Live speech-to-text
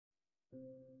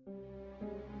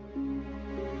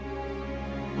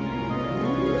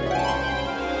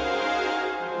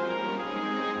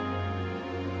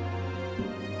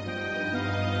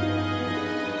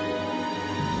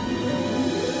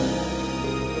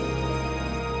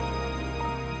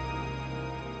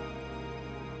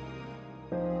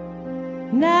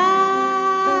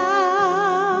Now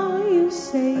you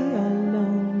say you're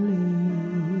lonely.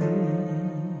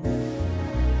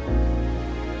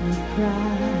 You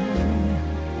cry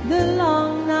the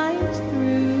long nights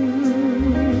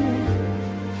through.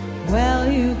 Well,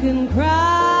 you can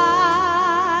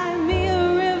cry me a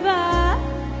river,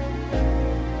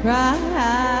 cry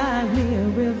me a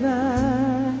river.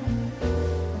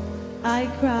 I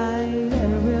cry a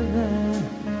river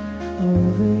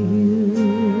over you.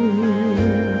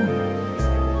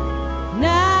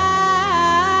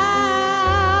 Now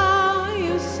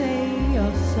you say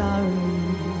you're sorry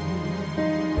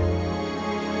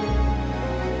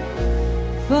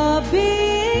for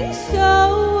being so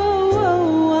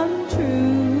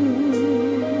untrue.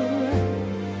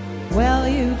 Well,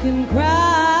 you can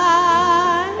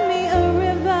cry me a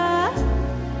river,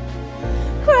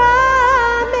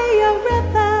 cry me a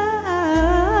river.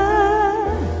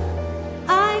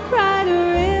 I cried a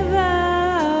river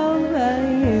over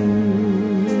you.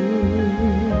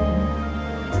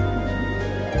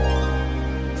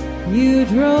 You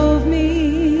drove me,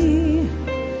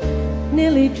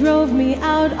 nearly drove me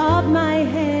out of my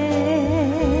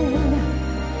head.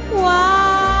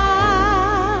 Why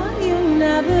you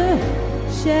never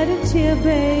shed a tear,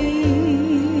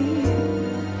 babe?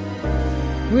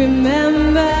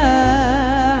 Remember,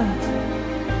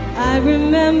 I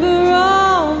remember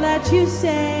all that you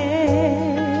said.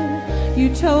 You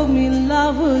told me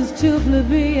love was too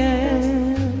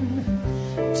plebeian,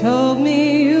 told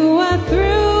me you were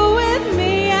through with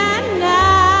me, and now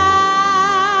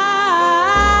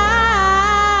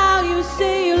you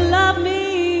say you love me.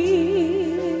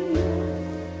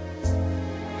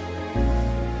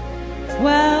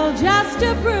 Well, just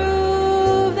to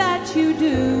prove that you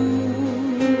do,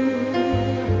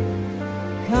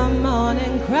 come on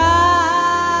and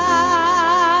cry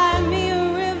me a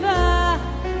river,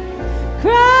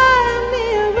 cry me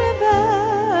a river,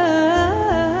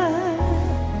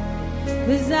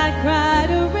 'cause I cried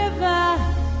a river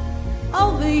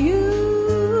over you.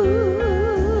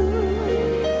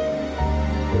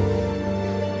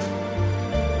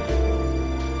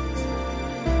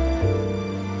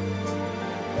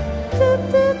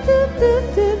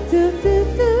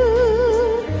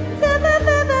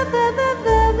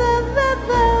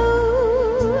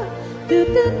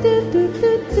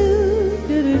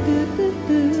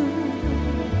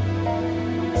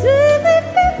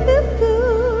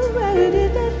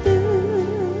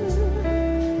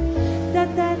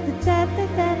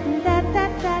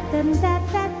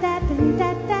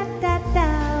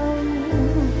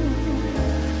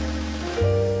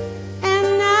 And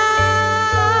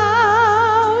now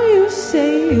you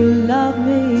say you love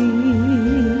me,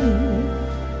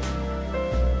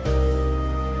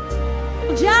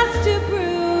 just to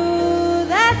prove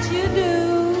that you do.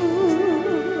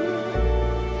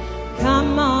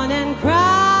 Come on and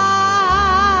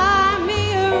cry me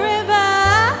a river,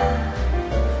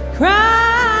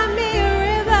 cry me a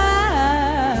river.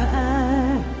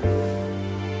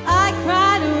 I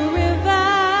cried a river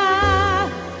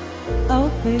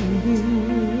over you.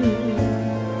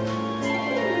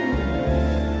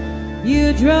 You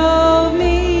drove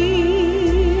me,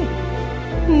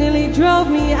 nearly drove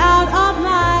me out of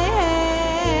my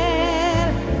head.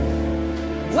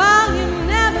 Well, you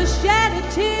never shed a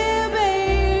tear,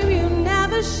 babe, you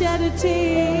never shed a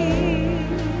tear.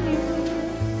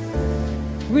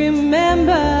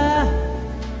 Remember,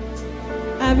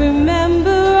 I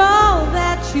remember all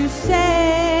that you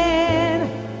said.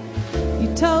 You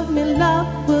told me love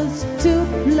was too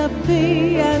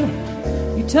plebeian,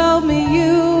 you told me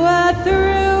you were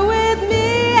through